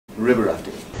river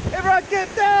rafting. Everyone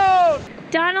get down!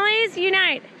 Donnellys,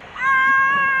 unite!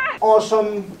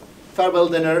 Awesome farewell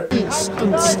dinner. A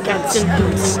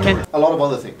lot of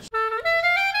other things.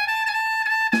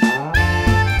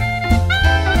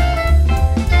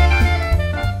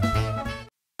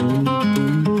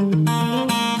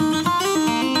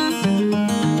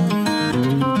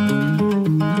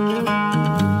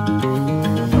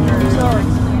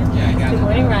 Good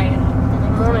morning, Ryan.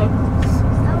 Good morning.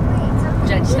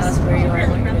 Judge, tell us where you are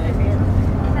and what you're doing.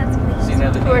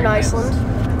 We're in Iceland,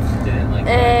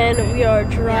 and we are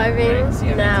driving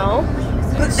now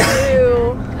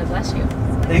to God bless you.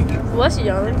 bless you,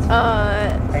 John.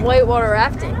 Whitewater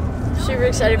rafting. Super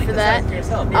excited for that.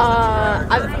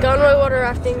 I've gone whitewater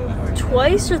rafting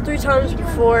twice or 3 times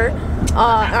before, and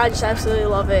I just absolutely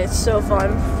love it. It's so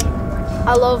fun.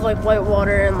 I love like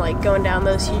whitewater and like going down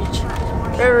those huge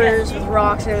rivers with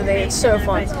rocks and everything. It's so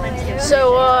fun.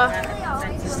 So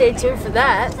stay tuned for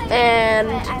that. And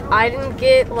I didn't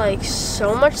get like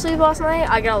so much sleep last night.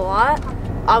 I got a lot.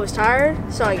 I was tired,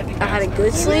 so I had a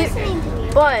good sleep.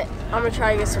 But I'm gonna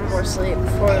try to get some more sleep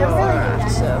before we go on the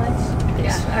raft. So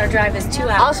Yeah, our drive is 2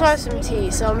 hours. I also have some tea,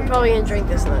 so I'm probably gonna drink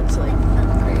this and then sleep.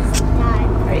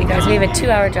 Alright, you guys, we have a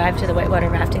 2-hour drive to the whitewater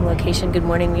rafting location. Good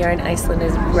morning, we are in Iceland,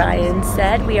 as Ryan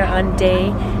said. We are on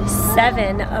day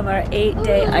 7 of our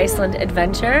 8-day Iceland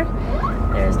adventure.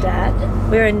 There's Dad.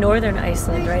 We're in northern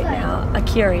Iceland right now.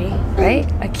 Akiri, right?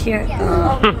 Akiri.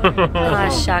 Oh,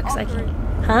 shucks.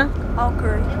 Huh?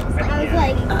 Akiri.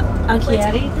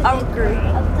 Akiri?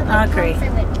 Akiri.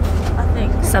 I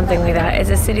think. Something like that. It's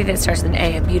a city that starts with an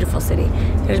A, a beautiful city.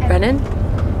 There's Brennan.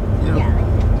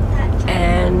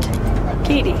 And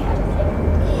Katie.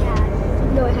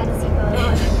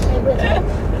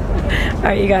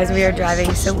 Alright, you guys, we are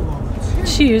driving, so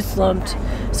she is slumped.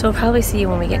 So we'll probably see you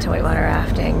when we get to whitewater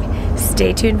rafting.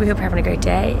 Stay tuned. We hope you're having a great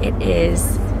day. It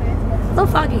is a little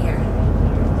foggy here,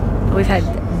 but we've had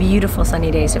beautiful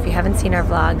sunny days. So if you haven't seen our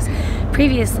vlogs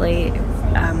previously,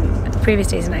 previous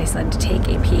days in Iceland, take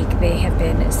a peek. They have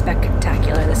been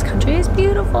spectacular. This country is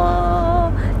beautiful,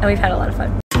 and we've had a lot of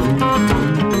fun.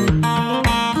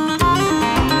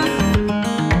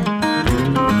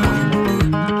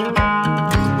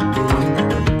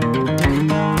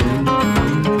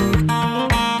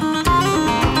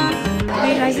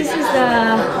 Hey guys, this is the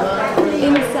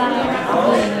inside of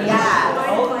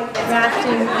the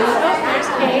rafting. Oh, there's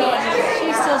Kate.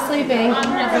 She's still sleeping.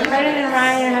 Brennan and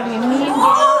Ryan are having a mean game.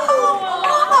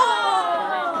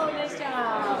 Nice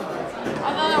job. I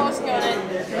thought I wasn't going in.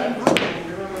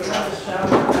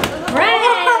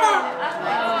 Brennan!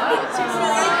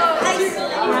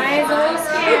 Ryan's a little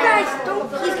scared. You guys don't.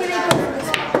 He's gonna go for this.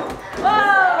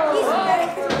 Whoa!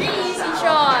 Easy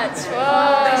shots.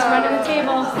 Whoa! Nice run to the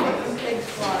table.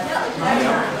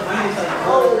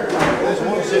 There's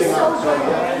one sitting outside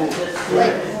that pool.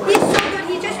 He's so good.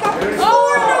 He just got 4 in a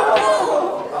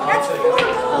row. That's 4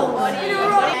 goals in a row.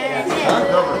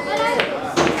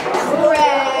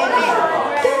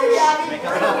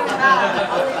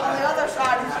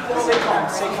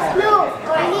 No, I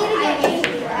need to get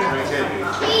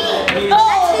 80.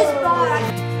 That's his ball.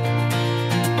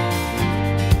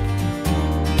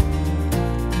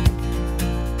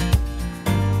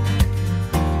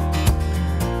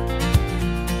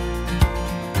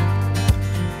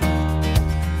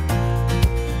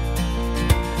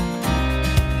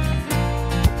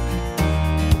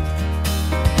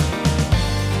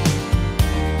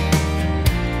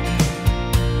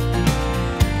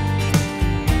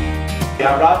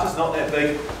 Our raft is not that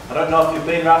big. I don't know if you've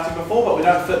been rafting before, but we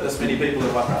don't fit this many people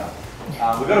in one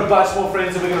raft. We've got a bunch more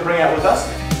friends that we're going to bring out with us.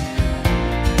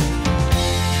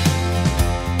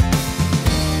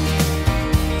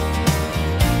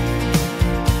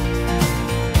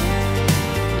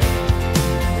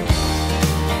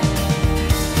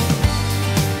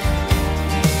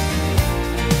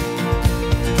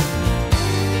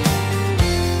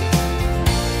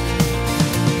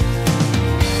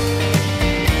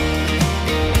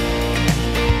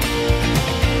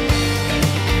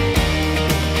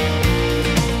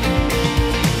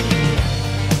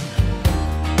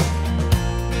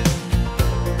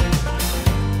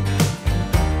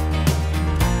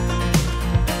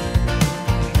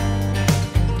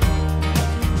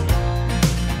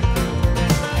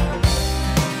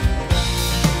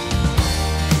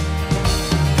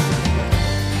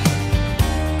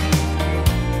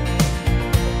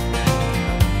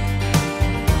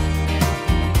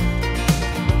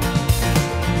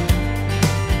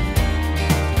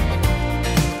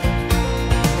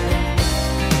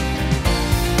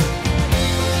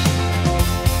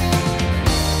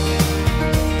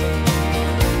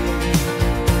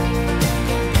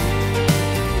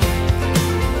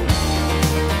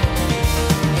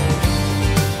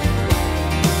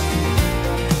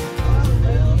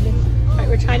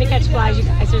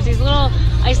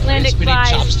 Icelandic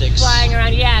flies flying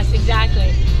around. Yes,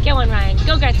 exactly. Get one, Ryan.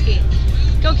 Go, Gretzky.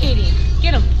 Go, Katie.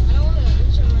 Get him.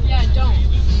 Yeah, don't.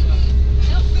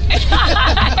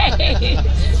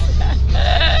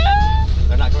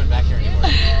 They're not going back here anymore.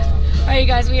 All right, you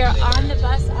guys, we are on the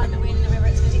bus on the way to the river.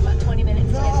 It's going to take about 20 minutes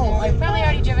to get there. We've probably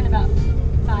already driven about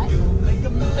 5.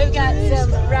 We've got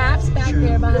some rafts back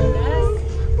there behind us.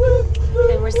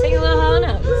 And we're singing a little Hall &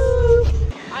 Oates.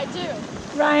 I do.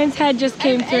 Ryan's head just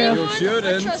came through. You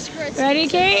shouldn't. Ready,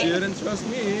 Kate? You shouldn't trust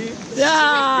me. Ah.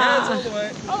 Yeah, it's all the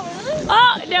way. Oh, really?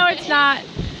 Oh, no, it's not.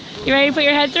 You ready to put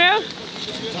your head through?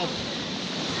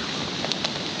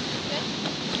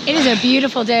 It is a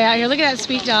beautiful day out here. Look at that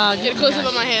sweet dog. Get a close up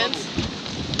on my hands.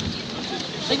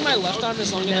 I think my left arm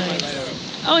is longer than my right arm.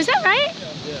 Oh, is that right?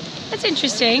 Yeah. That's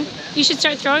interesting. You should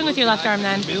start throwing with your left arm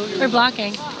then. Or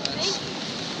blocking. That's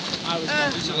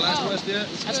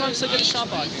why I'm so good at shot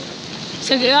blocking.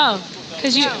 So, oh,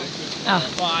 because you... Oh,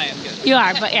 Well, I am good. you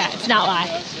are, but yeah, it's not why.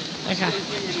 Okay.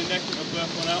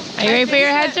 Are you ready to put your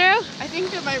head through? I think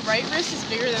that my right wrist is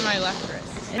bigger than my left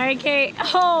wrist. All right, Kate.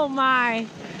 Oh, my.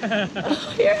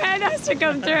 Your head has to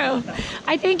come through.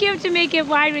 I think you have to make it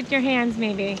wide with your hands,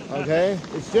 maybe. Okay,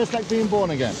 it's just like being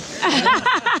born again.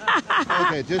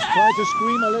 Okay, just try to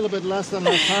scream a little bit less than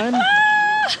last time.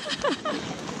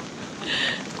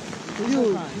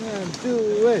 You can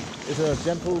do it. It's a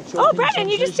gentle choking Oh, Brennan,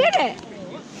 you just did sensation.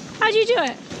 it. How'd you do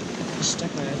it? Just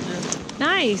stuck my head through.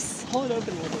 Nice. Pull it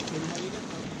open a little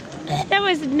bit. That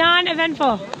was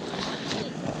non-eventful.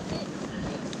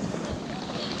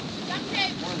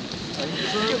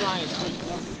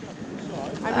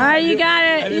 You got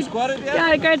it. Have you squatted yet?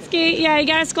 Got it, Gretzky. Yeah, you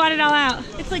gotta squat it all out.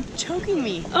 It's like choking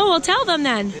me. Oh, well, tell them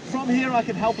then. From here I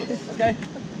can help him, okay?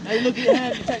 Now you look at your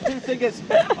hand, you take 2 fingers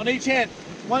on each hand.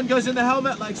 One goes in the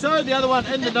helmet like so, the other one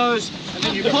in the nose, and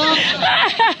then you pull.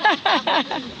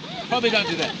 Probably don't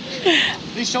do that.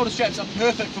 These shoulder straps are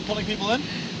perfect for pulling people in.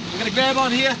 We're gonna grab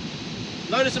on here,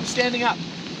 notice I'm standing up,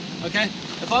 okay?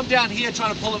 If I'm down here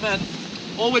trying to pull them in,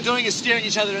 all we're doing is staring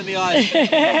each other in the eyes.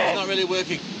 It's not really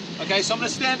working. Okay, so I'm gonna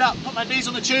stand up, put my knees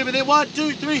on the tube, and then 1,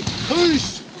 2, 3,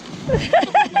 push!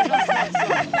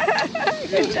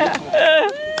 Good job.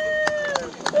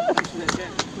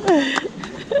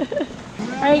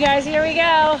 All right, guys, here we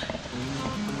go.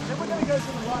 Then we're gonna go to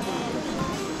the right.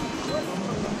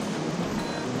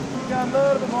 Go a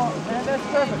little bit more, and that's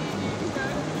perfect.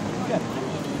 Okay.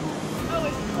 Oh,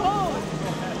 it's cold.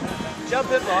 Jump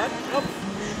in, Ryan. Up.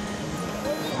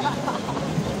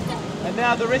 And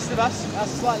now the rest of us,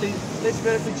 slightly less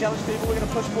vertically challenged people, we're going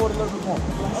to push forward a little bit more.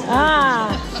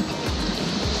 Ah.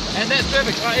 And that's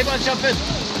perfect. All right, everyone jump in.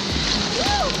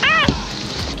 Ah!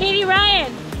 Katie,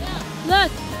 Ryan.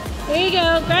 Look. There you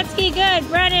go. Gretzky, good.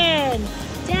 Brennan.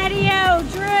 Dadio,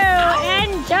 Drew,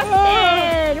 and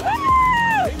Justin.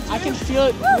 Woo! I can feel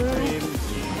it.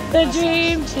 The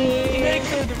dream team. Make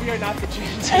sure that we are not the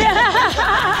dream team.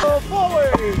 Go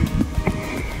forward.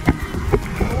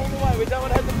 All the way. We don't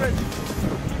want to hit the bridge.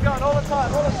 Keep going all the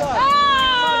time, all the time.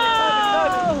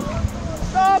 Oh!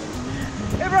 Stop!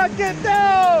 Everyone get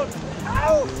down!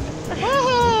 Ow!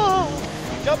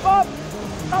 Jump up!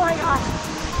 Oh my gosh.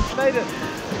 Made it.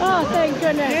 Oh, thank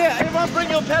goodness. Yeah, everyone bring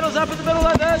your pedals up in the middle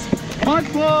like this. One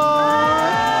more!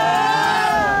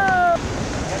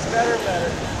 That's better,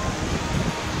 better.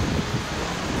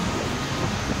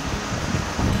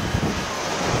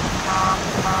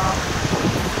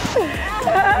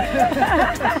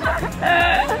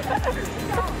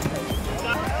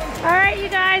 All right, you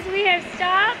guys, we have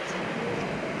stopped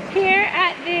here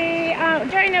at the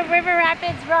during the River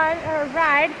Rapids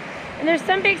ride, and there's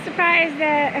some big surprise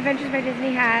that Adventures by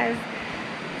Disney has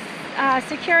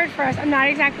secured for us. I'm not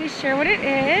exactly sure what it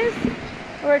is.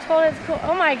 We're told it's cool.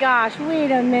 Oh my gosh!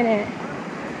 Wait a minute.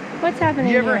 What's happening?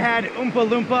 You ever here? had Oompa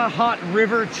Loompa hot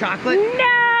river chocolate?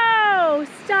 No!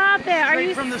 Stop it! Are Straight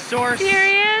you from the source.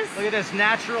 serious? Look at this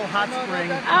natural hot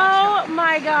spring. Oh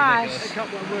my gosh!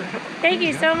 Thank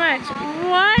you so much.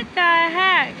 What the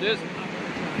heck?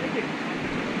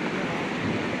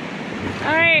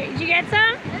 All right, did you get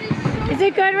some? Is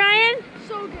it good, Ryan?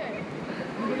 So good.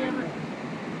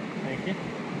 Thank you.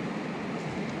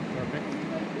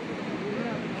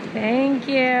 Thank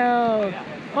you.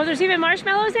 Oh, there's even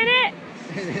marshmallows in it?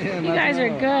 You guys are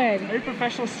good. Are you a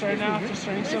professional stir now after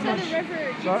stirring so much?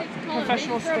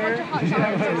 Professional stir.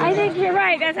 I think you're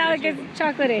right. That's how it gets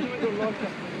chocolatey.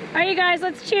 All right, you guys,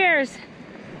 let's cheers.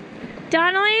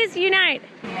 Donnellys, unite.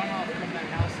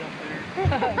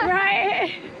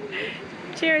 Right.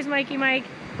 Cheers, Mikey Mike.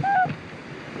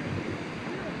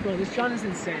 Bro, this John is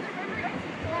insane.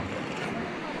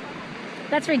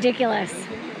 That's ridiculous.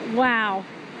 Wow.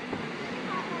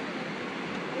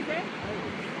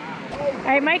 All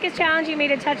right, Mike is challenging me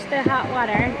to touch the hot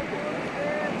water.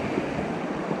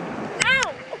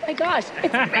 Ow! Oh my gosh,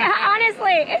 it's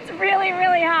honestly, it's really,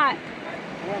 really hot.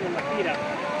 Warming my feet up.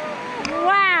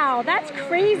 Wow, that's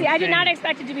crazy. I did not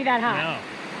expect it to be that hot.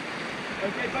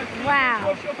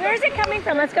 Wow. Where is it coming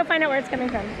from? Let's go find out where it's coming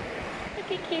from.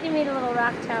 Look at Katie made a little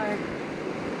rock tower.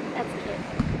 That's cute.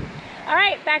 All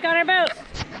right, back on our boat.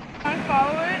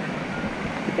 Follow it.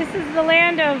 This is the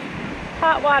land of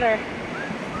hot water.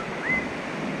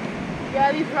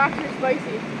 Yeah, these rocks are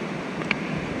spicy.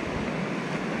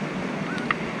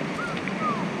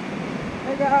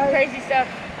 Crazy stuff.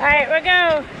 All right, we'll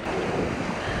go.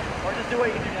 Or just do what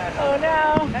you do now. Oh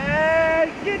no.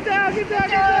 Hey, get down, get down,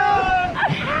 get down!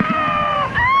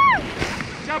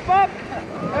 Jump up.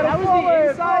 And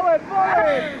forward, forward,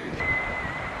 forward!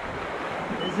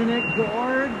 Isn't it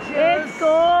gorgeous? It's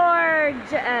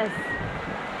gorgeous.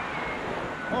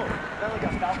 Oh, is that like a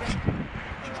falcon?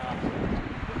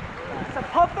 It's a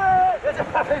puppet! It's a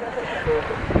puppet!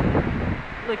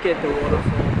 Look at the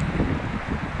waterfall.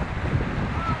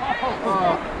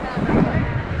 Oh.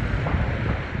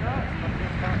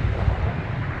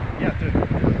 Yeah, dude.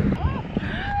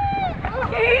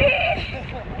 Katie!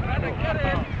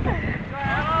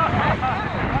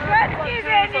 Gretzky's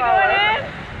in, you going in?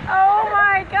 Oh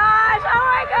my gosh, oh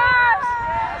my gosh!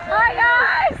 Hi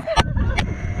guys!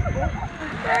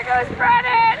 There goes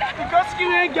Brennan! Gretzky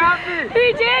man got me! He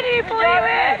did, he flew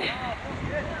in!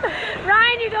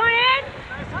 Ryan, you going in?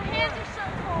 My hands are so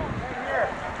cold.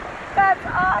 That's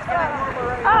awesome!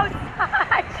 Oh,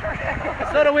 gosh!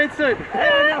 It's not a wetsuit.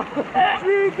 Oh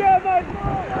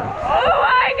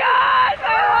my gosh, I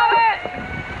love it!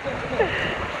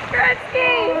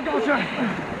 Gretzky!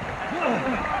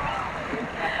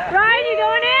 Ryan, you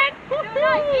going in? Go,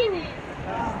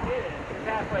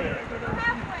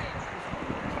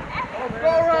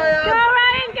 Ryan! Go,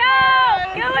 Ryan, go!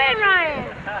 Go in, Ryan!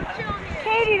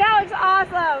 Katie, that looks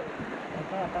awesome!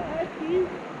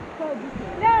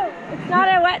 No, it's not a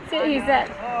wetsuit, he said.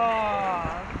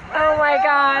 Oh my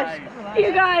gosh.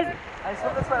 You guys. I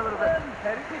swim this way a little bit.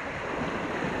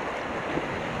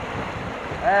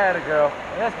 There to go.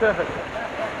 That's perfect.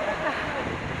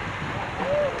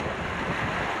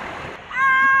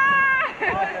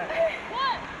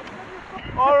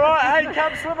 All right, hey,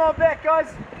 come swim on back, guys.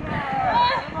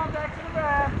 Swim on back to the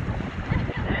raft.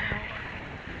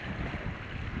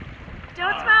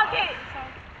 Don't smoke it.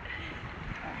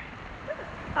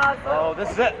 Awesome. Oh, this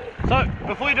is it. So,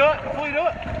 before you do it,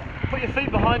 put your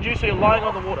feet behind you so you're lying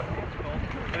on the water.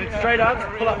 And then straight arms,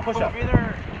 pull up, push up.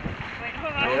 Yeah,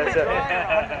 that's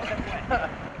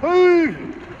it.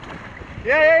 Woo!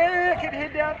 Yeah. Keep your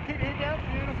head down.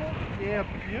 Beautiful. Yeah,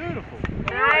 beautiful.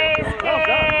 Nice,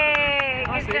 Kate.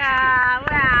 Good job.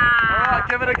 Wow. All right,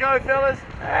 give it a go, fellas.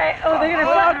 All right. Oh, they're going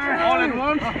to stop. All in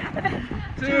 1,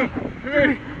 2,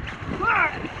 3.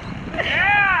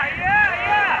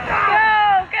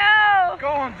 Go. Go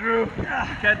on, Drew. You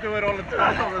can't do it all the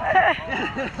time.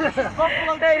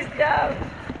 Nice job.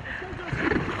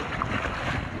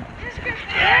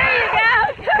 There you go.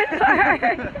 Good work.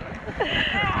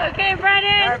 Okay,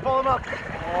 Brennan. All right, pull him up.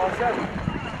 Awesome.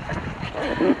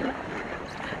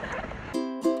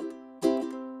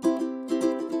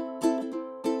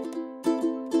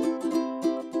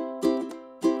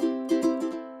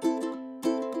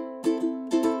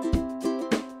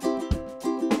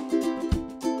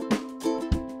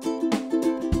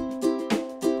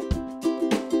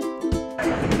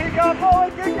 Keep going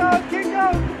forward, keep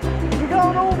going. We're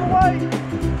going all the way.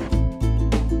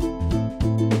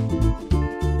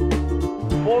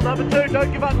 Ball number 2,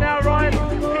 don't give up now, Ryan.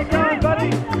 Keep going,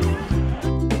 buddy.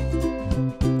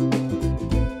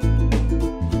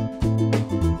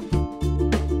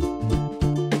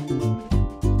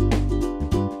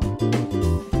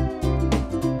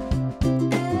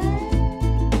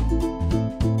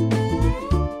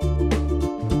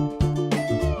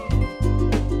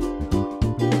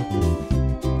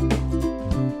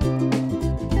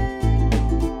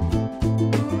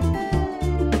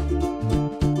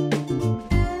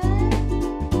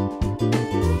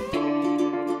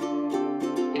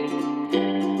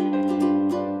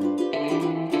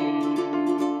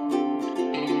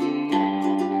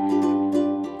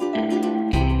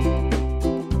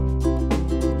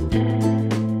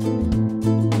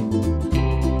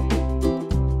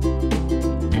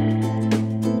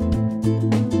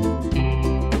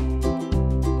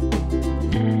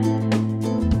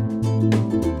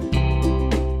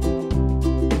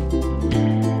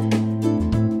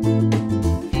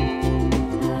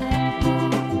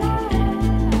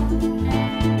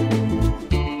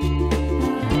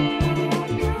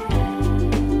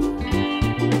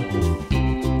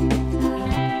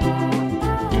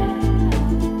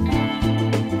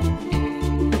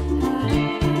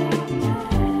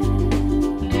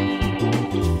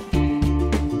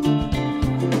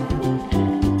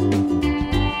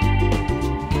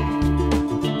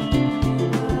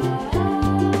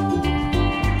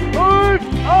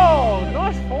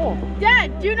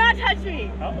 said, do not touch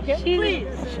me. Okay. Please.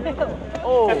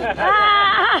 Oh.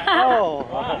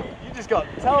 Oh. You just got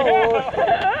told.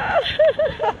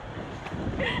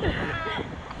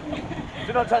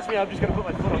 Do not touch me, I'm just going to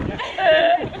put my foot on you.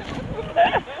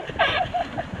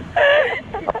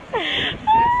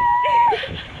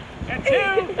 And 2.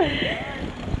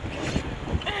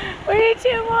 We need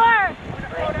 2 more.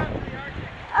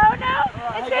 Oh no,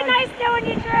 it's been nice knowing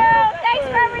you, Drew. Thanks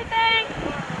for everything.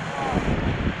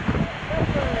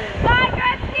 Bye,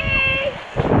 Gretzky.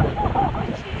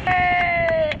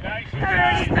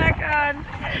 Everyone's back on.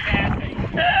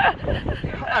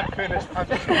 I'm finished.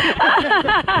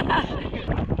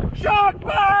 Shark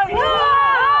bite!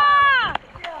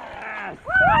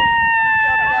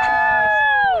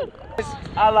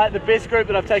 I like the best group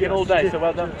that I've taken all day, so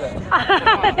well done.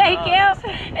 Thank you.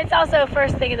 It's also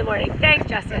first thing in the morning. Thanks,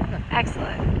 Justin.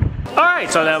 Excellent. All right,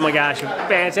 so oh my gosh,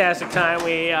 fantastic time.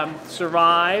 We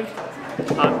survived.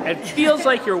 It feels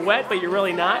like you're wet, but you're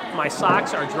really not. My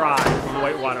socks are dry from the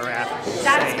whitewater raft.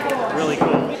 That's cool. Really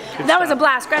cool. That was a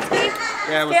blast, Gretzky.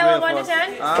 Yeah, it was Scale real of 1 to fun.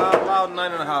 10? About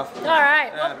 9.5. All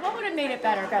right. What would have made it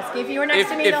better, Gretzky? If you were next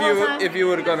to me the whole time? If you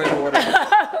would have gone in the water.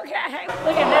 Okay.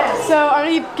 Look at this. So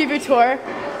I'm gonna give you a tour.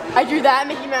 I drew that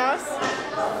Mickey Mouse.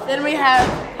 Then we have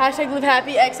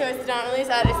 #LiveHappy, XO is the Donnellys,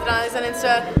 @ is the Donnellys on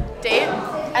Insta, date.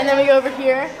 And then we go over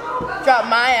here, drop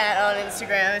my @ on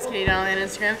Instagram, it's Kitty Donnelly on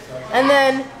Instagram. And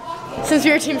then, since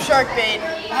we were Team Sharkbait,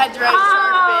 I had to write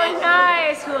Sharkbait. Oh,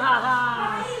 nice.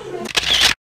 Hoo-ha-ha.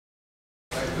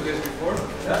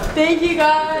 Thank you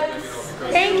guys.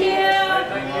 Thank you.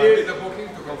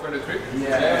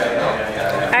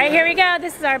 All right, here we go.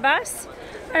 This is our bus.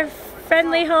 Our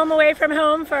friendly home away from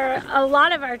home for a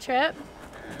lot of our trip.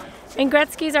 And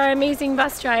Gretzky's our amazing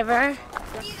bus driver.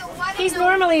 He's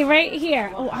normally right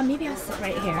here. Oh, maybe I'll sit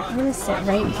right here. I'm gonna sit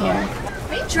right here.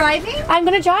 Are you driving? I'm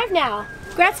gonna drive now.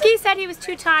 Gretzky said he was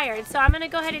too tired, so I'm gonna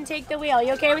go ahead and take the wheel.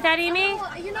 You okay with that, Amy?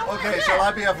 Well, you know what? Okay, shall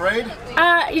I be afraid?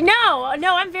 No,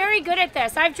 I'm very good at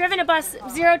this. I've driven a bus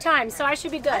 0 times, so I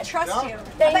should be good. I trust you.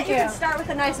 Thank I bet you you. can start with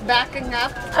a nice backing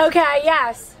up. Okay,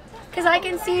 yes. Because I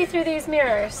can see through these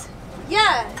mirrors.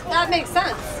 Yeah, that makes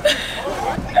sense.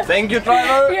 Thank you,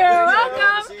 driver. You're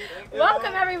welcome.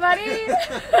 Welcome, everybody.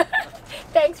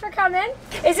 Thanks for coming.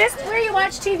 Is this where you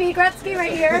watch TV, Gretzky,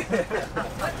 right here?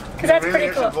 Because that's pretty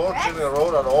cool. Isn't watching the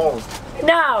road at all.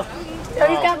 No. No,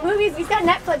 he's got movies. He's got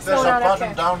Netflix There's going a on up button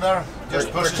here. down there.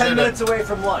 Just push We're it 10 in. minutes away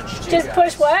from lunch. Just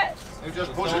push what? You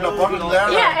just push in a button there.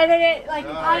 Yeah, and then it like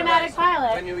automatic When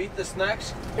pilot. you eat the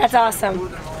snacks. That's awesome.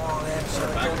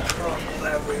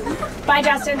 Bye,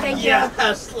 Justin. Thank you.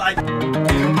 Yes, like.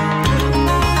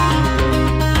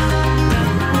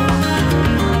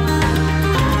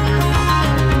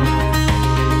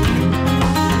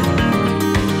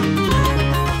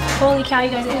 Holy cow, you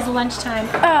guys, it is lunchtime.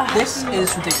 This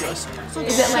is ridiculous.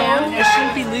 Is it lamb? It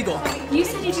shouldn't be legal. You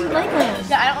said you didn't like lamb.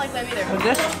 Yeah, I don't like them either. But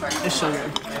this is so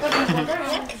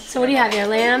good. So what do you have here?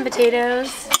 Lamb,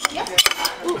 potatoes?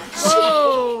 Ooh,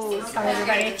 whoa! Sorry,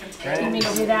 everybody. Didn't mean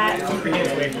to do that.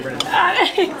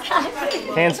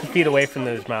 Exactly. Hands and feet away from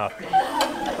his mouth.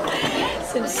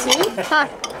 Some soup,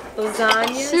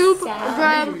 lasagna, Soup, salad.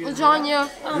 bread, lasagna,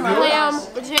 lamb,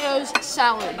 potatoes,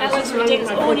 salad. That looks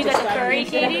ridiculous. Oh, and you got the curry,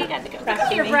 Katie? You got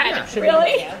the your bread.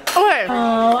 Really? Okay.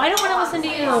 Oh, I don't want to listen to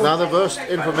you. Now the worst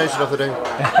information of the day.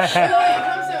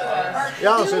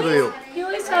 Yeah, I'll say to you. You're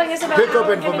always telling us about Pick how up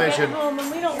we're gonna information. get home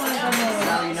and we don't want to go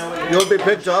home. You'll be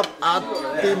picked up at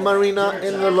the marina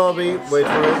in the lobby. Wait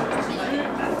for it.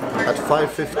 At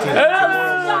 5:15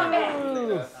 tomorrow morning.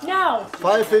 No.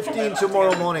 5:15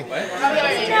 tomorrow morning. No.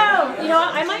 You know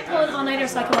what? I might pull an all-nighter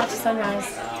so I can watch the sunrise.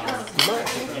 You might.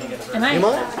 I might. You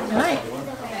might? I might.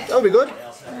 That'll be good.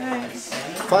 Alright.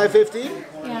 5:15?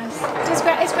 Yes. Is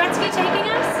Gretzky taking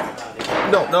us?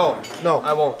 No.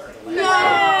 I won't. No.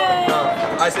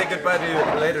 I say goodbye to you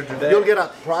later today. You'll get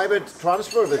a private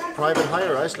transfer with private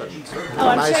hire Iceland. Oh,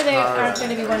 I'm Nice sure they car. aren't going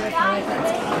to be wonderful like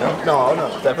Gretzky. No.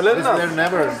 Definitely not. They're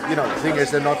never, the thing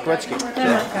is, they're not Gretzky. They're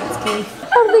not Gretzky.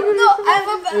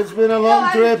 No, It's been a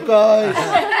long trip, guys. I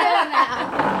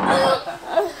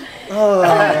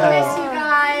miss you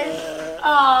guys.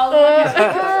 Oh, look at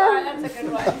that. That's a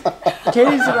good one.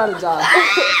 Katie's about to die.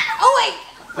 Oh, wait.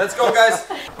 Let's go, guys.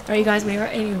 Alright, you guys, we are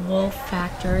at a wool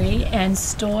factory and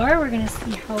store. We're gonna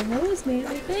see how wool is made,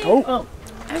 I think. Oh.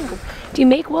 Do you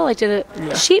make wool? Like, did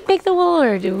the sheep make the wool,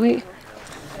 or do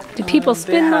people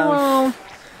spin the wool?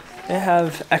 They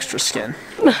have extra skin.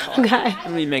 Okay.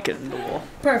 And we make it into wool.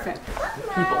 Perfect.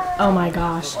 Oh my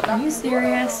gosh. Are you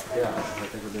serious?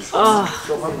 Oh.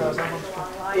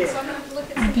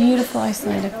 Beautiful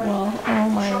Icelandic wool. Oh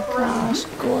my gosh.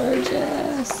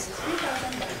 Gorgeous.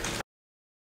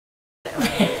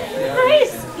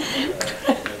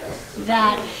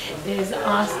 That is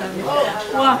awesome.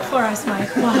 Walk for us,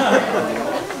 Mike. Walk.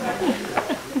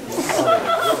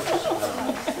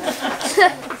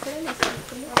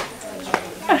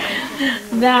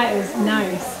 That is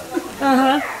nice.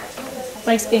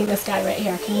 Mike's being this guy right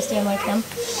here. Can you stand like him?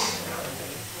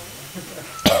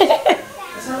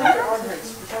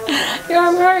 Your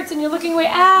arm hurts and you're looking away.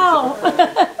 Ow!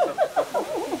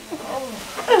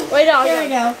 Wait, no. Here we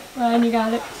go. Ryan, you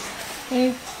got it.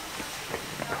 Okay.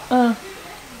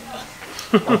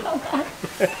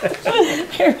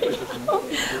 Here we go.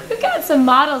 We've got some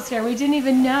models here. We didn't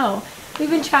even know. We've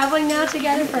been traveling now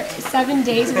together for 7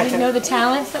 days. We didn't know the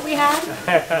talents that we have.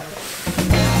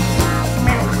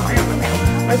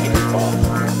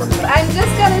 I'm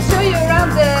just gonna show you around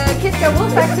the Kitka wool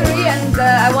factory, and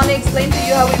I want to explain to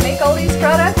you how we make all these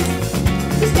products.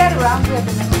 Just get around, we have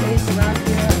a nice place around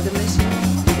here of the machine.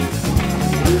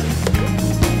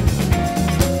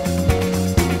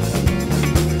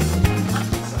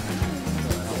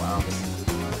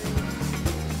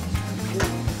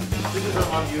 This is an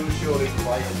unusually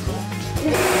quiet room.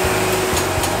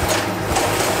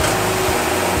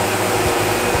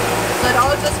 So it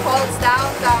all just falls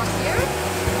down here,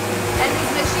 and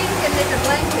this machine can make a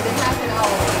blanket in half an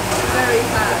hour. Very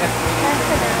fast.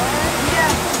 Half an hour?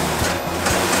 Yeah.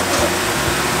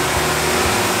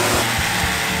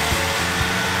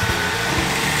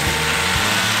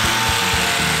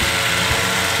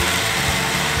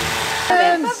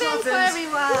 Muffins for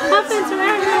everyone! Muffins for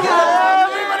everyone!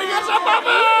 Everybody gets a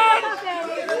muffin!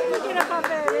 You get a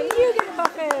muffin! You get a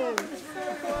muffin!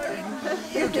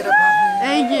 You get a muffin.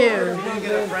 Thank you! You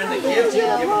get a friend a gift, you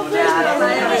give one.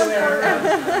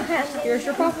 Here's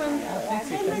your puffin.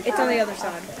 It's on the other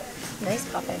side. Nice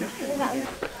puffin. I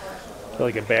feel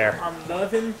like a bear. I'm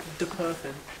loving the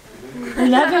puffin.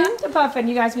 11 to puffin.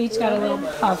 You guys each got a little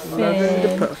puffin.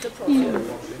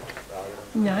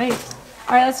 Nice.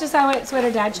 All right, let's decide what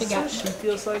sweater Dad should get. She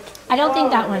feels like. I don't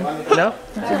think that one. No?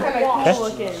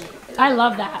 Okay. I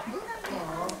love that.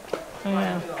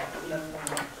 Yeah.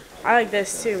 I like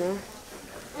this too.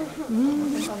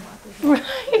 Right.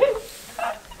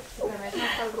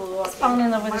 Falling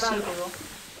in love with a sheep.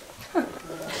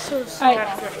 All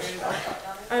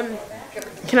right.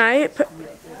 Can I put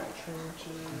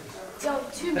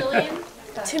 2 million.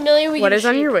 2 million. We what get a is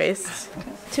on sheep. your waist?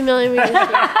 2 million. We get a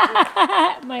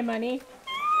sheep. My money.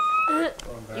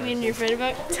 You mean your fanny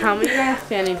pack? Tell me your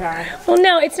fanny pack. Well,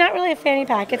 no, it's not really a fanny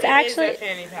pack. It's actually a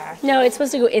fanny pack. no. It's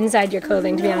supposed to go inside your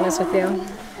clothing. To be honest with you.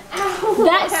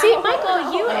 That see,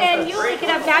 Michael, you and Yuli can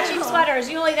have matching sweaters.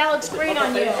 Yuli, that looks great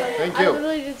on you. Thank you.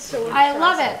 I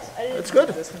love it. It's good.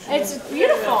 It's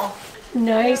beautiful.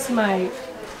 Nice, Mike.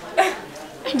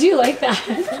 I do like that.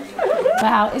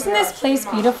 Wow, isn't this place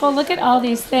beautiful? Look at all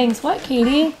these things. What,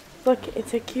 Katie? Look,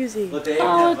 it's a koozie.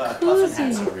 Oh, a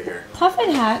koozie.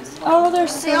 Puffin hats. Oh, they're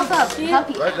so cute.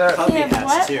 Right there. Puppy Yeah, hats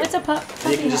what? too. What's a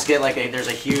puppy? You can just get like there's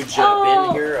a huge Oh.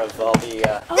 bin here of all the.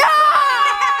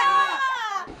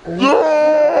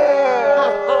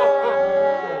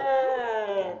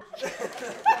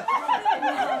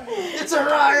 It's a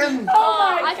Ryan!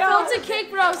 Oh my I god. felt a cake,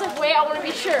 but I was like, wait, I want to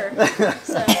be sure.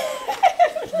 So.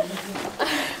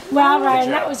 Wow, Ryan,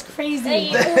 that was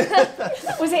crazy.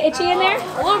 Was it itchy in there?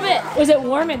 A little bit. Was it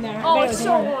warm in there? I Oh, bet it it's was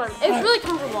so warm. It's really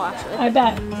comfortable, actually. I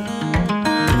bet.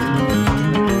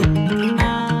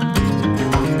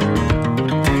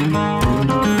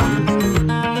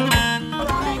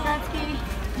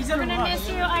 We're gonna miss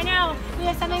you. I know. We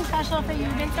have something special for you.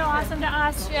 You've been so awesome to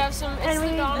us. We have some And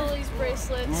we- Donnelly's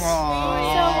bracelets. So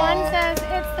one says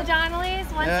it's the Donnellys,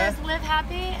 one Yeah. says live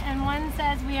happy, and one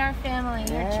says we are family.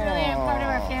 You're truly a part of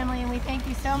our family, and we thank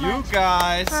you so much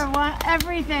guys. for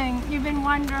everything. You've been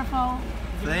wonderful.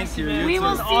 Thank you. We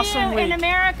will see awesome you in week.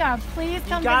 America. Please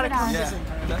come Gotta visit come us.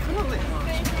 visit. Definitely.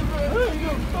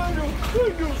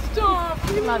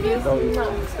 Love you.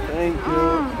 Thank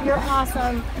you. You're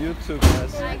awesome. You too,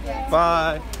 guys.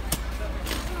 Bye.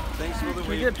 Thanks for the Can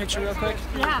we get a picture real quick?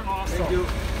 Yeah. Thank you.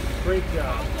 Great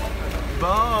job.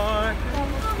 Bye.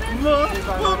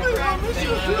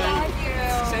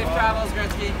 Safe travels,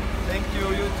 Gretzky. Thank you.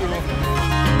 You too.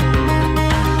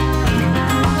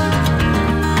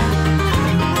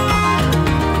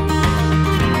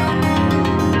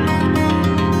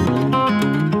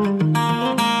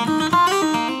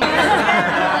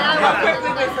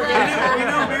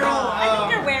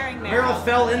 Meryl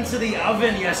fell into the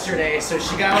oven yesterday, so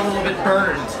she got a little bit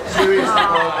burned.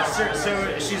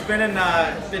 So she's been in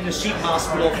the sheep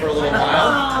hospital for a little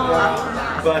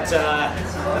while. But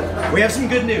we have some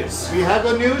good news. We have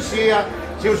good news.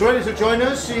 She was ready to join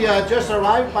us. She just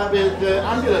arrived with the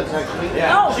ambulance, actually.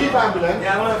 Yeah. Oh. Sheep ambulance.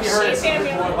 Yeah, I don't know if you heard it. Sheep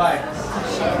Going by.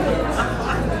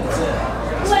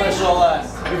 Special.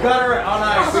 We've got her on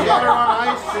ice. We got her on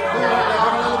ice. Cool her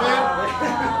down a little bit.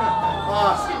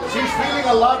 She's feeling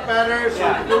a lot better,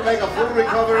 so we'll make a full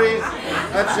recovery.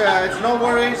 It's no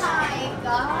worries.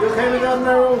 You okay with that,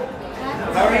 Meryl?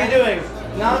 How are you doing?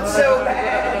 Not so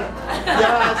bad.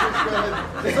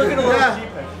 Yeah, It's looking a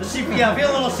little sheepy. Yeah, I feel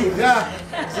a little sheepy. Yeah.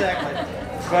 Exactly.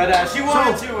 But she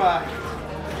wanted to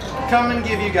come and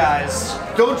give you guys.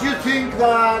 Don't you think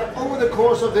that over the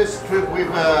course of this trip we've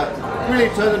really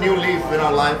turned a new leaf in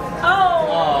our life? Oh!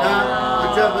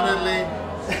 We definitely.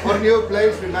 On a new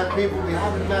place, we met people we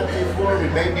haven't met before, we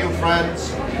made new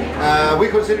friends. We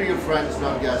consider you friends,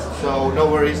 not guests, so no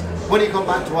worries. When you come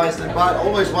back to Iceland, but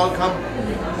always welcome.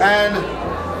 And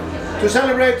to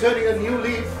celebrate turning a new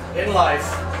leaf In life.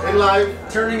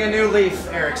 Turning a new leaf,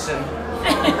 Erickson.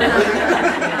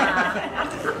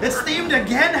 It's themed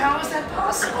again? How is that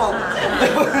possible?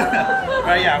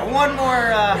 Right, yeah, one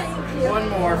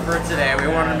more for today. We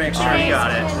wanted to make sure you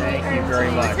got it. Thank you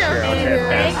very much.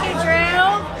 Thank you,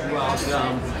 Drew.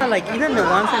 Welcome. Like even the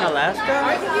ones in Alaska?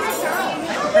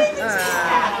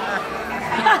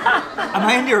 Am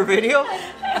I in your video?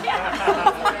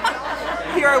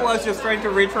 Here I was just trying to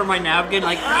reach for my napkin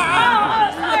like Oh, sorry,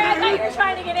 I thought you were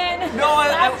trying to get in. No,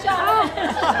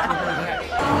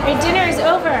 Your dinner is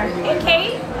over. Hey,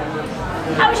 Kate?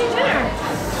 How was your dinner?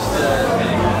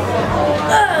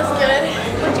 That's good.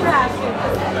 What'd you have?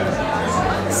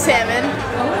 Salmon.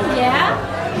 Oh, yeah?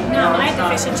 No, I had the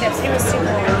fish and chips. It was super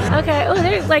good. Okay, oh,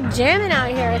 they're like jamming out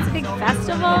here. It's a big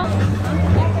festival.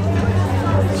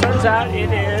 Turns out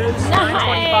it is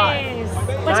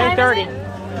 9:25. What time 9:30. is it?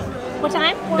 What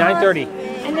time? 9:30.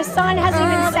 And the sun hasn't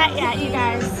even set yet, you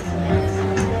guys.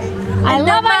 I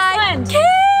love Iceland.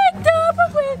 Kicked up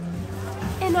with,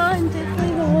 and I'm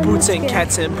definitely the one. boots and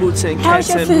cats and boots and How's cats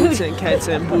your and food? boots and cats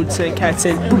and boots and cats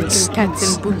and boots cats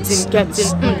and boots and cats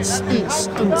and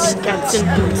boots cats and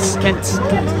boots cats.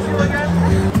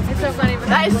 It's so funny, but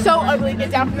that is so ugly. Get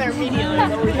down from there immediately.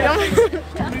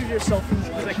 Move yourself.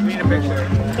 Like, we need a picture.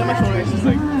 So much more. It's just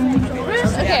like.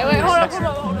 Okay, wait, hold up.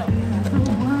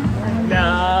 No.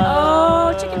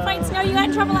 Oh, chicken fights. No, you got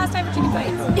in trouble last time for chicken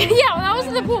fights. Yeah, when I was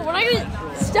in the pool, we're not gonna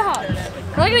stop.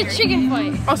 We're not gonna chicken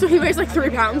fight. Also, he weighs like 3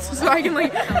 pounds, so I can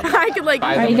like.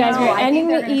 Alright, you guys, we're ending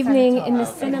the evening in the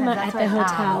cinema at the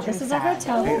hotel. This is our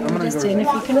hotel room we were just in,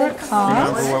 if you can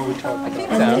recall.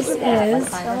 And this is.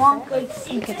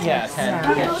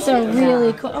 So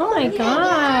really cool. Oh my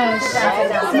gosh.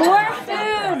 More food.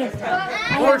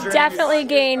 I have definitely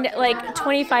gained like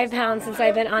 25 pounds since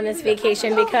I've been on this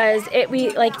vacation because we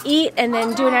like eat and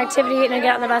then do an activity and then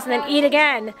get on the bus and then eat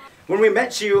again. When we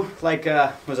met you, like,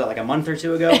 was that like a month or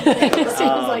two ago? It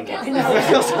seems like it. It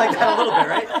feels like that a little bit,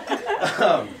 right?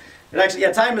 It actually,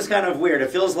 yeah, time is kind of weird. It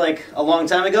feels like a long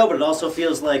time ago, but it also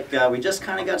feels like we just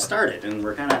kind of got started, and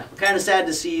we're kind of sad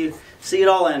to see it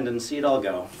all end and see it all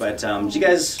go. But did you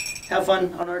guys have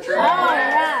fun on our trip? Oh,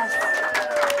 yes.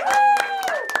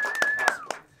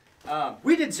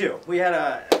 We did too. We had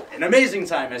an amazing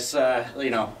time. It's you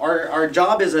know, our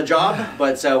job is a job,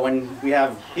 but when we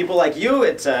have people like you,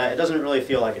 it doesn't really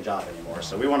feel like a job anymore.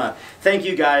 So we want to thank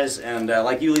you guys, and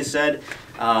like Yuli said,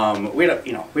 we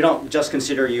don't just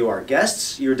consider you our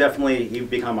guests. You've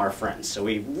become our friends. So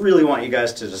we really want you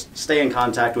guys to just stay in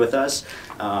contact with us.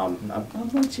 I'm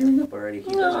like tearing up already.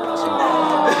 You guys are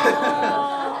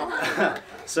awesome.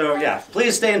 So yeah,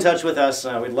 please stay in touch with us.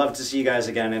 We'd love to see you guys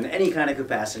again in any kind of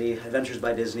capacity, Adventures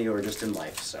by Disney or just in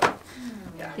life. So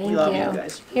yeah, we love you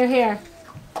guys. Here, here.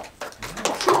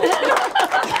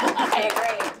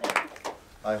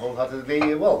 I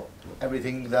wholeheartedly, well,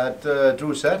 everything that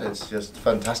Drew said, it's just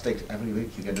fantastic. Every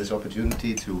week you get this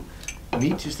opportunity to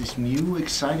meet just these new,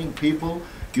 exciting people.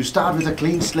 You start with a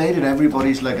clean slate and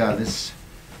everybody's like,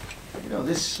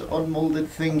 this unmolded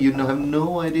thing, you have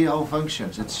no idea how it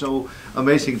functions. It's so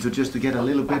amazing to get a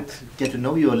little bit, get to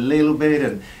know you a little bit,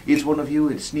 and each one of you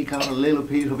would sneak out a little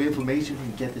bit of information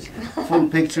and get this full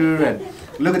picture, and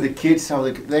look at the kids, how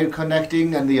they're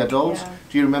connecting, and the adults. Yeah.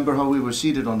 Do you remember how we were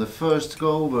seated on the first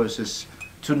go versus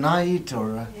tonight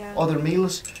or other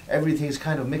meals? Everything's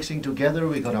kind of mixing together.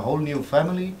 We got a whole new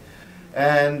family,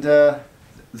 and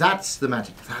that's the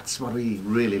magic. That's what we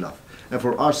really love. And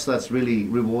for us, that's really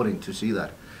rewarding to see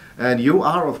that. And you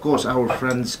are, of course, our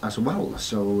friends as well.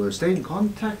 So stay in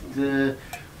contact.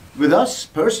 with us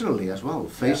personally as well.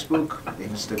 Facebook,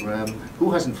 Instagram.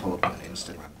 Who hasn't followed me on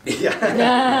Instagram?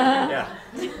 Yeah.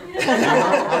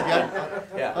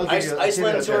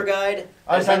 Iceland tour guide.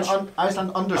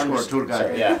 Iceland underscore tour guide.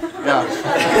 Sorry, yeah.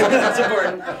 That's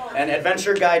important. And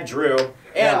adventure guide Drew.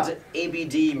 And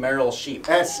ABD Merrill Sheep.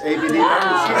 Yes, ABD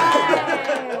Merrill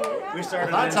Sheep. We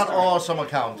started. That's an awesome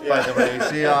account, by the way.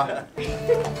 See ya.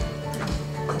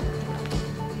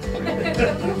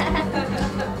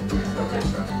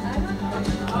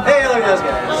 Hey, look at those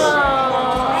guys.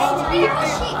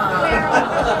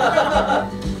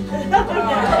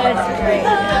 That's great.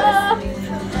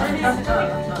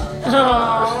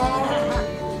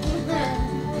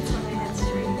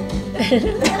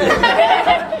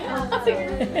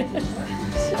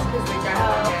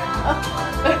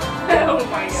 Oh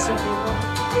my god.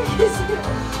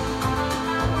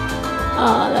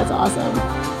 Oh, that's awesome.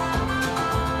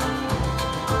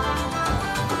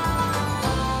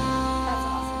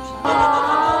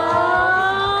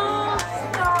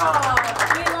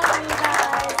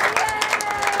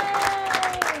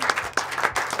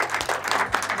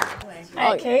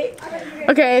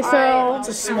 Okay, so it's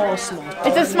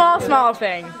a small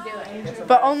thing,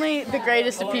 but only the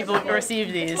greatest of people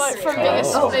receive these.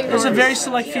 There's a very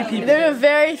select few people. There are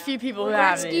very few people who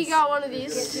have these. Gretzky got one of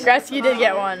these. Gretzky did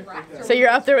get one, so you're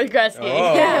up there with Gretzky.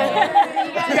 Oh.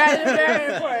 You guys are very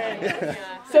important.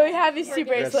 So we have these two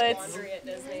bracelets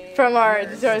from our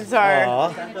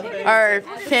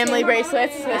family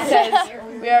bracelets that says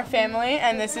we are family,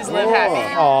 and this is live happy.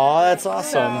 Aw, that's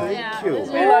awesome. Thank you.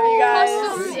 We love you guys.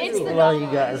 Love you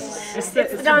guys. It's the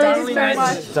Donnelly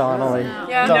night. Donnelly.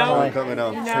 Yeah. Donnelly. Coming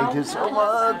up. Thank you so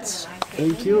much.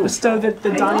 Thank you. Bestow the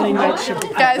Donnelly night ship.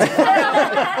 Guys,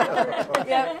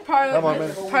 yeah, part of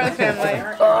the family.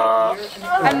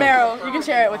 And Meryl, you can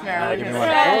share it with Meryl. Give me one.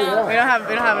 We don't have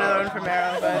another one for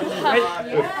Meryl, but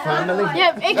Family.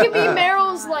 Yeah, it could be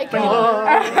Meryl's like.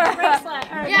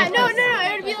 Yeah, no,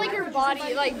 it would be like her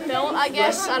body, like built, I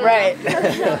guess. I don't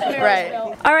know. Right.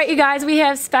 All right, you guys, we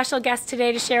have special guests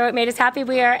today to share what made us happy.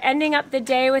 We are ending up the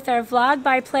day with our vlog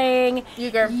by playing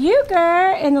Euchre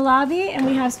in the lobby, and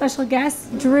we have special guests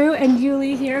Drew and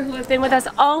Yuli here, who have been with us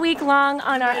all week long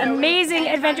on our amazing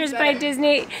Adventures by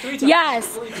Disney.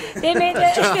 Yes, they made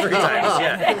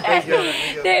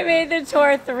they made the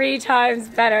tour 3 times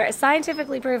better,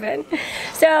 scientifically proven.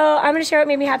 So I'm going to share what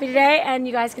made me happy today, and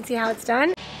you guys can see how it's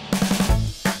done.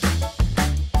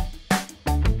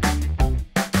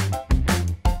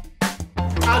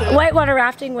 Whitewater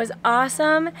rafting was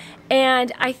awesome,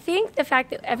 and I think the fact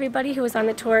that everybody who was on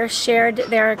the tour shared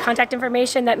their contact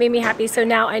information, that made me happy. So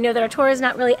now I know that our tour is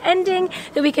not really ending,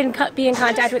 that we can be in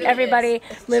contact with everybody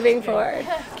moving forward.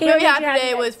 What we had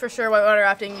today was for sure whitewater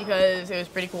rafting because it was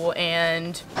pretty cool,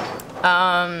 and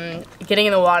getting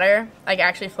in the water, like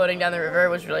actually floating down the river,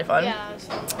 was really fun. Yeah, it was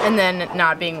fun. And then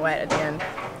not being wet at the end.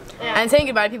 Yeah. And saying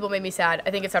goodbye to people made me sad.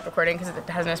 I think it stopped recording because it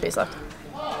has no space left.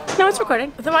 No, it's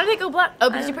recording. Then why did it go black? Oh,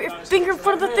 because you put your finger in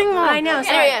front of the thing. I know.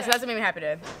 Anyway, yeah, so that's what made me happy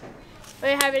today. What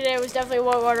made me happy today was definitely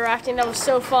whitewater rafting. That was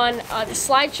so fun. The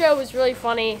slideshow was really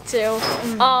funny too.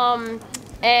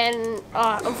 And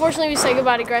unfortunately we said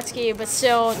goodbye to Gretzky, but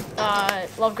still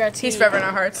love Gretzky. He's forever in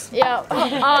our hearts. Yeah.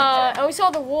 And we saw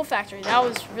the wool factory. That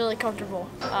was really comfortable.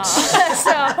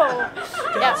 So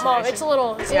yeah, Mom, it's a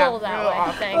little that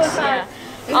way. Thanks. Yeah.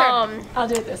 I'll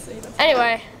do it this way.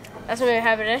 Anyway, that's what made me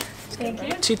happy today. Thank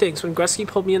you. 2 things. When Gretzky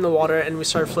pulled me in the water and we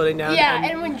started floating down, Yeah,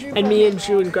 and when Drew and me and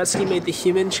Drew and Gretzky made the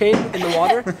human chain in the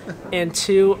water, and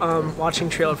 2, watching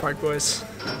Trailer Park Boys.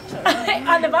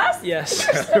 On the bus? Yes.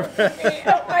 Oh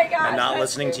my gosh. And not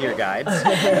listening to your guides.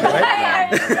 Oh,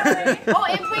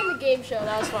 and playing the game show.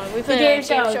 That was fun. We played The game a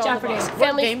show, on the Jeopardy. bus.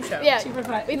 What game show? Yeah. Super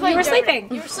fun. We played You were Jeopardy. sleeping.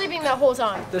 You were sleeping that whole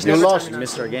time. There's You no lost. time.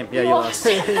 Missed our game. Yeah, you lost.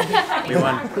 We won.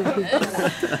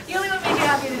 Yuli, what made you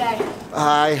happy today?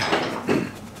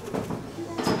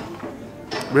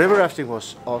 River rafting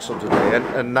was awesome today,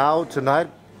 and now tonight,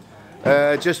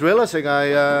 just realizing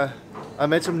I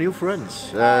made some new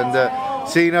friends, and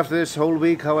seeing after this whole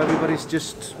week how everybody's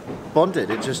just bonded.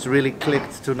 It just really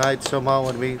clicked tonight somehow,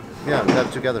 and we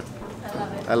got together.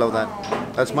 I love that.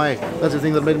 That's the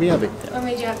thing that made me happy. What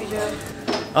made you happy, Drew?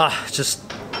 Just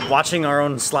watching our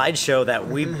own slideshow that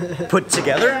we put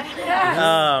together.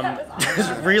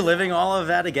 Just reliving all of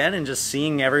that again and just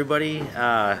seeing everybody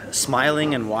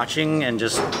smiling and watching and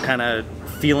just kind of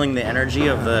feeling the energy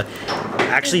of the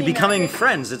actually becoming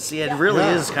friends. It really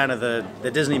is kind of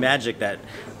the Disney magic that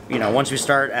you know, once we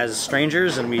start as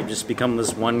strangers and we just become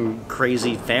this one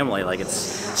crazy family, like it's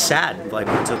sad, like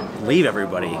to leave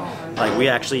everybody. Like we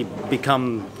actually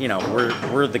become, you know,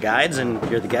 we're the guides and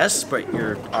you're the guests, but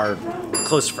you're our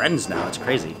close friends now. It's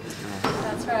crazy.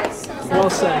 That's right. Well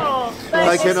said.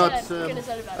 I cannot.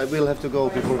 I will have to go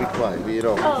before we cry. You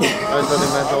know.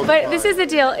 But this is the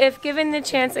deal. If given the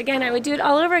chance again, I would do it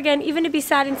all over again, even to be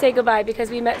sad and say goodbye because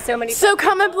we met so many. So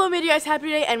comment below, made you guys happy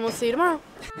today, and we'll see you tomorrow.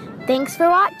 Thanks for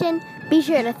watching. Be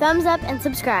sure to thumbs up and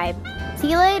subscribe.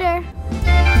 See you later.